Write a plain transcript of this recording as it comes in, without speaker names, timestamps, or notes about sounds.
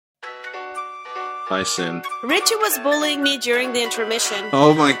Hi, Sin. Richie was bullying me during the intermission.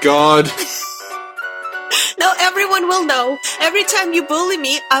 Oh my god. Now everyone will know. Every time you bully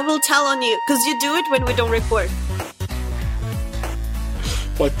me, I will tell on you, because you do it when we don't record.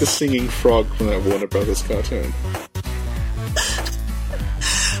 Like the singing frog from that Warner Brothers cartoon.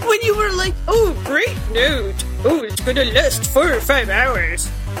 When you were like, oh, great note. Oh, it's gonna last 4 or 5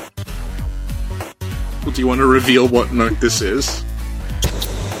 hours. Well, do you want to reveal what note this is?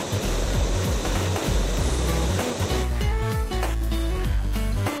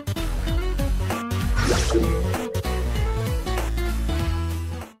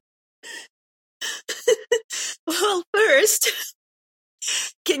 Well, first,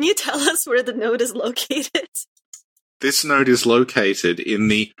 can you tell us where the note is located? This note is located in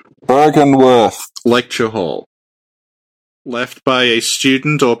the Bergenworth Lecture Hall, left by a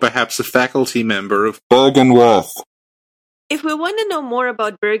student or perhaps a faculty member of Bergenworth. If we want to know more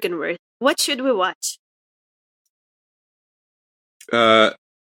about Bergenworth, what should we watch?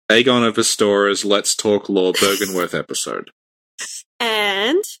 Aegon of Astora's Let's Talk Lore Bergenworth episode.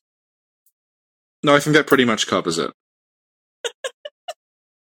 And? No, I think that pretty much covers it.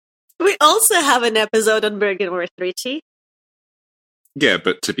 We also have an episode on Bergenworth, Richie. Yeah,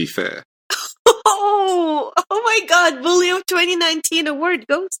 but to be fair. Oh my god, Bully of 2019 award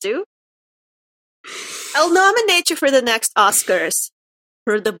goes to... I'll nominate you for the next Oscars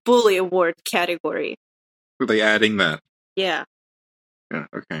for the Bully Award category. Were they adding that? Yeah. Yeah,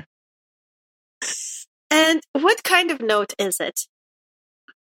 okay. And what kind of note is it?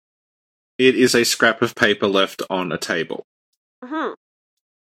 It is a scrap of paper left on a table. Mm-hmm.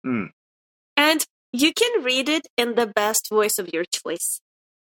 Mm. And you can read it in the best voice of your choice.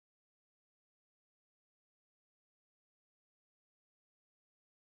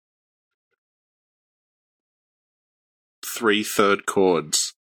 Three third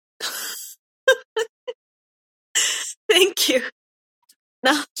chords. Thank you.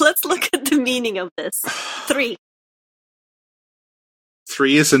 Now, let's look at the meaning of this. 3.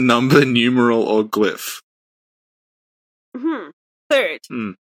 3 is a number, numeral, or glyph. Mm-hmm. 3rd.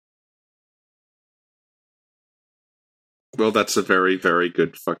 Mm. Well, that's a very, very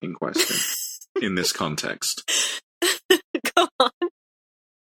good fucking question in this context. Go on.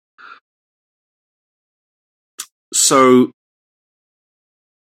 So,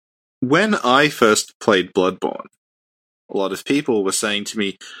 when I first played Bloodborne, a lot of people were saying to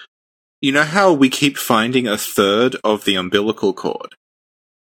me, you know how we keep finding a third of the umbilical cord?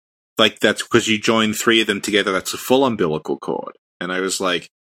 Like, that's because you join 3 of them together, that's a full umbilical cord. And I was like,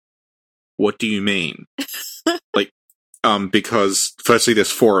 what do you mean? Because firstly,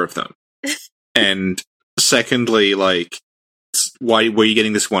 there's 4 of them. And secondly, like, why were you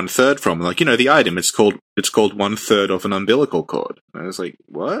getting this 1/3 from? Like, you know, the item, it's called 1/3 of an umbilical cord. And I was like,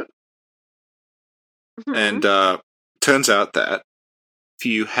 what? Mm-hmm. And, turns out that if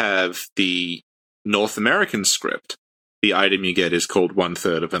you have the North American script, the item you get is called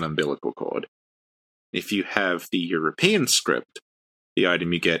 1/3 of an umbilical cord. If you have the European script, the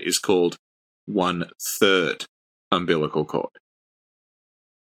item you get is called 1/3 umbilical cord.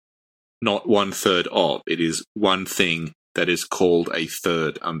 Not 1/3 of. It is one thing that is called a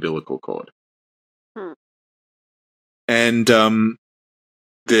third umbilical cord. Hmm. And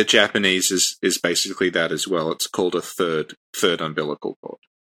the Japanese is basically that as well. It's called a third umbilical cord.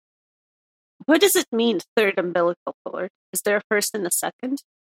 What does it mean, third umbilical cord? Is there a first and a second?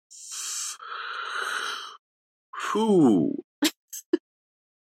 Whew.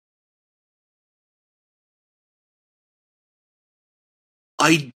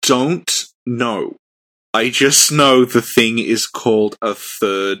 I don't know. I just know the thing is called a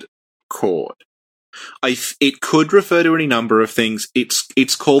third chord. It could refer to any number of things.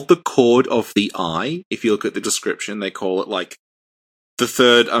 It's called the chord of the eye. If you look at the description, they call it like the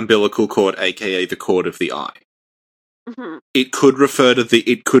third umbilical cord, aka the chord of the eye. Mm-hmm. It could refer to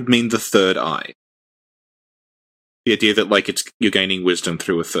it could mean the third eye. The idea that like you're gaining wisdom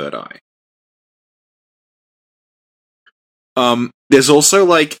through a third eye. There's also,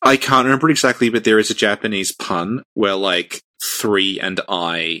 like, I can't remember exactly, but there is a Japanese pun where, like, 3 and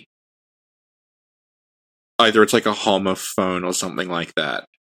I, either it's like a homophone or something like that.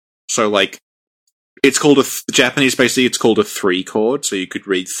 So, like, it's called Japanese, basically, it's called a 3 chord, so you could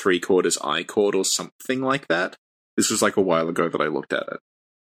read 3 chord as I chord or something like that. This was, like, a while ago that I looked at it.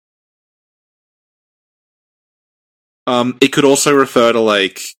 It could also refer to,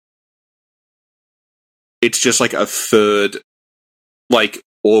 like, it's just, like, a third, like,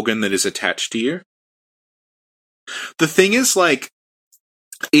 organ that is attached to you. The thing is, like,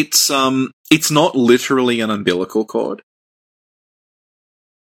 it's not literally an umbilical cord.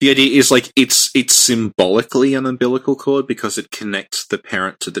 The idea is like it's symbolically an umbilical cord because it connects the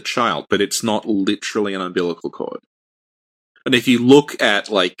parent to the child, but it's not literally an umbilical cord. And if you look at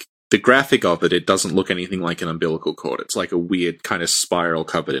like the graphic of it, it doesn't look anything like an umbilical cord. It's like a weird kind of spiral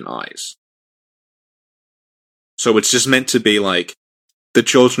covered in eyes. So it's just meant to be like the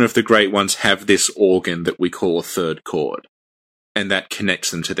children of the Great Ones have this organ that we call a third cord, and that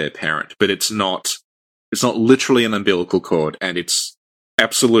connects them to their parent. But it's not literally an umbilical cord, and it's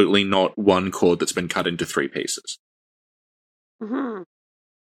absolutely not one cord that's been cut into 3 pieces. Mm-hmm.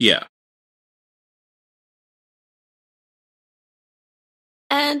 Yeah.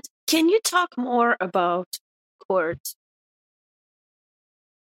 And can you talk more about cords?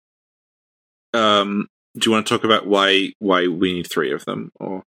 Do you want to talk about why we need 3 of them?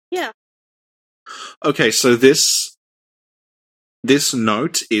 Or Yeah. Okay, so this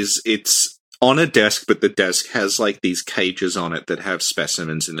note it's on a desk, but the desk has like these cages on it that have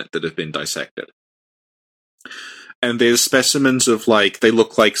specimens in it that have been dissected. And there's specimens of like, they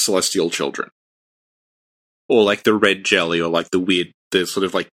look like celestial children. Or like the red jelly, or like the sort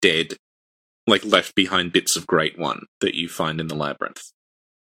of like dead, like left behind bits of Great One that you find in the labyrinth.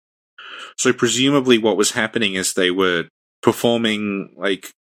 So presumably what was happening is they were performing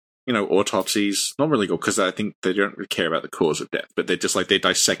like, autopsies. Not really good, because I think they don't really care about the cause of death, but they're just like, they're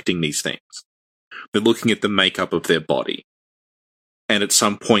dissecting these things. They're looking at the makeup of their body. And at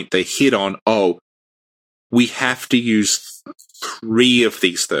some point they hit on, we have to use 3 of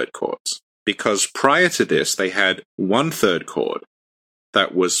these third cords. Because prior to this, they had 1 third cord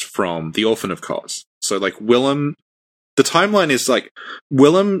that was from the Orphan of Cos. So like Willem, the timeline is like,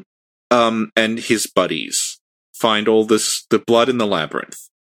 Willem and his buddies find all the blood in the labyrinth.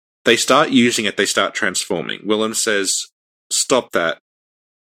 They start using it, they start transforming. Willem says, "Stop that.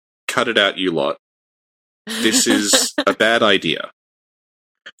 Cut it out, you lot. This is a bad idea.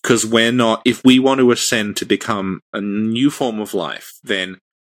 Because if we want to ascend to become a new form of life, then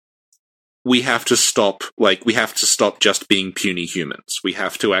we have to stop just being puny humans. We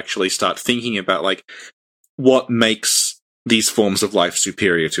have to actually start thinking about, like, what makes these forms of life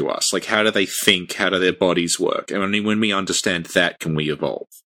superior to us. Like, how do they think? How do their bodies work? And only when we understand that can we evolve."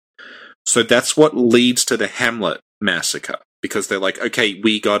 So that's what leads to the Hamlet massacre. Because they're like, okay,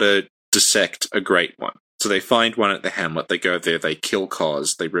 we gotta dissect a Great One. So they find one at the Hamlet, they go there, they kill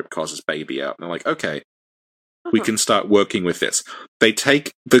Cos, they rip Cos's baby out, and they're like, okay, we can start working with this. They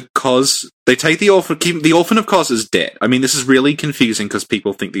take the Orphan of Cos is dead. I mean, this is really confusing because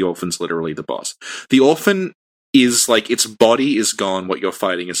people think the Orphan's literally the boss. The Orphan is like, its body is gone, what you're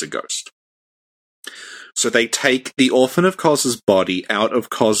fighting is a ghost. So they take the Orphan of Cos's body out of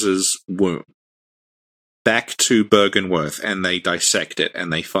Cos's womb, back to Bergenworth, and they dissect it,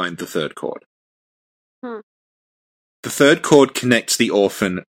 and they find the third cord. The third cord connects the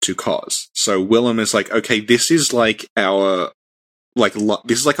Orphan to Cos. So Willem is like, okay, this is like this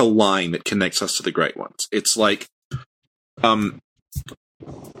is like a line that connects us to the Great Ones. It's like, like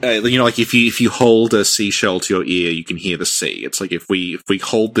if you hold a seashell to your ear, you can hear the sea. It's like if we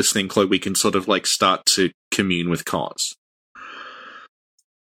hold this thing close, we can sort of like start to commune with Cos.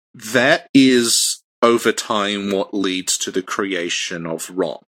 That is over time what leads to the creation of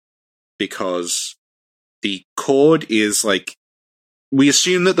Rom, because the cord is like, we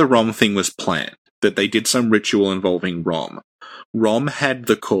assume that the Rom thing was planned, that they did some ritual involving Rom. Rom had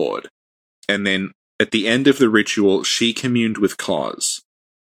the cord, and then at the end of the ritual, she communed with Cos,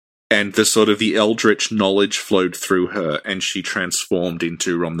 and the eldritch knowledge flowed through her, and she transformed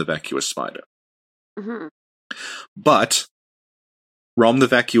into Rom the Vacuous Spider. Mm-hmm. But Rom the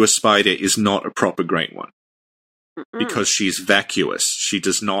Vacuous Spider is not a proper Great One. Because she's vacuous. She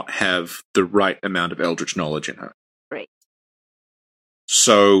does not have the right amount of eldritch knowledge in her. Right.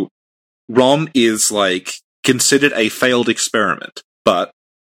 So, Rom is, like, considered a failed experiment, but,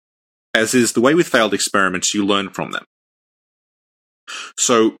 as is the way with failed experiments, you learn from them.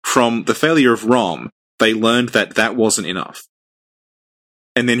 So, from the failure of Rom, they learned that that wasn't enough.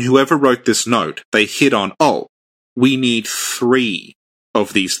 And then whoever wrote this note, they hit on, we need 3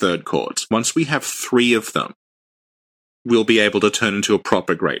 of these third cords. Once we have 3 of them, we'll be able to turn into a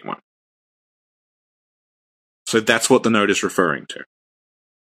proper Great One. So that's what the note is referring to.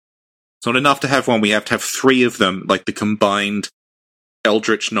 It's not enough to have 1, we have to have 3 of them, like the combined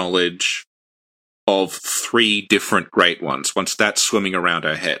eldritch knowledge of 3 different Great Ones. Once that's swimming around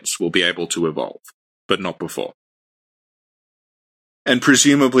our heads, we'll be able to evolve, but not before. And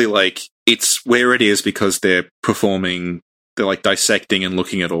presumably, like, it's where it is because they're like dissecting and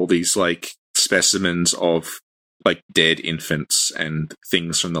looking at all these, like, specimens of like dead infants and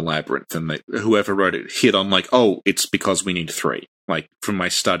things from the labyrinth, and whoever wrote it hit on like, oh, it's because we need 3. Like from my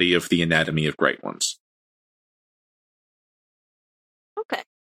study of the anatomy of great ones. Okay,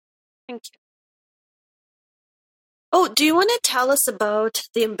 thank you. Oh, do you want to tell us about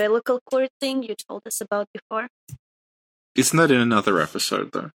the umbilical cord thing you told us about before? Isn't that in another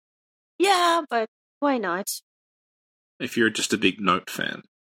episode though? Yeah, but why not? If you're just a big Note fan.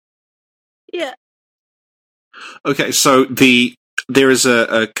 Yeah. Okay, so there is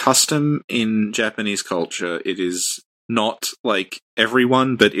a custom in Japanese culture. It is not like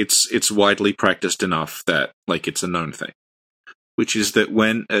everyone, but it's widely practiced enough that like it's a known thing. Which is that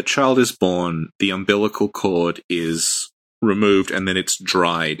when a child is born, the umbilical cord is removed and then it's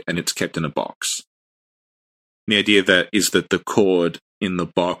dried and it's kept in a box. The idea that is that the cord in the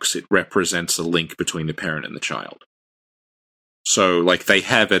box, it represents a link between the parent and the child. So, like, they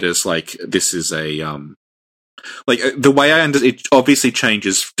have it as, like, this is a, like, the way I understand it obviously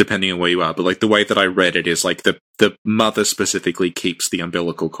changes depending on where you are, but, like, the way that I read it is, like, the mother specifically keeps the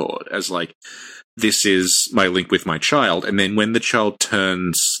umbilical cord as, like, this is my link with my child, and then when the child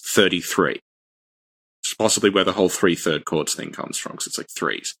turns 33, it's possibly where the whole 3/3 chords thing comes from, because it's, like,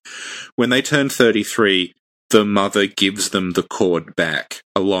 3s. When they turn 33, the mother gives them the cord back,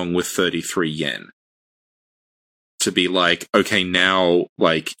 along with 33 yen. To be like, okay, now,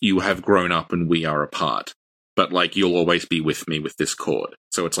 like, you have grown up and we are apart. But, like, you'll always be with me with this cord.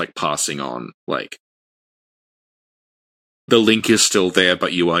 So it's, like, passing on, like, the link is still there,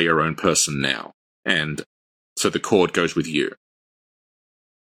 but you are your own person now. And so the cord goes with you.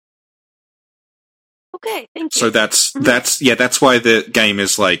 Okay, thank you. So that's why the game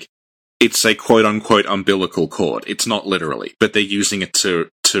is, like, it's a quote-unquote umbilical cord. It's not literally, but they're using it to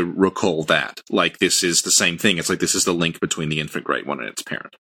recall that. Like, this is the same thing. It's like, this is the link between the infant great one and its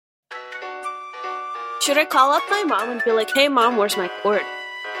parent. Should I call up my mom and be like, hey mom, where's my cord?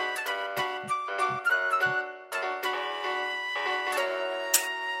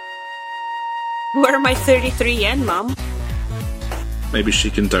 Where are my 33 yen, mom? Maybe she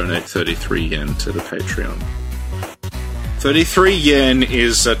can donate 33 yen to the Patreon. 33 yen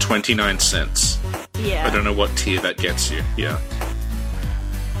is 29 cents. Yeah. I don't know what tier that gets you. Yeah.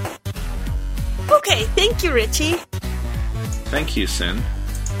 Okay, thank you, Richie. Thank you, Sen.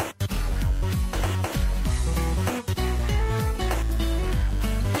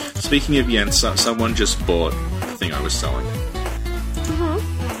 Speaking of yen, someone just bought the thing I was selling.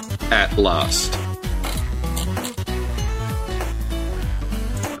 Mm-hmm. At last.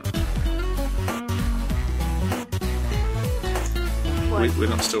 We're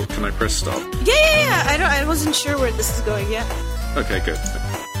not still. Can I press stop? Yeah. I wasn't sure where this is going yet. Okay, good.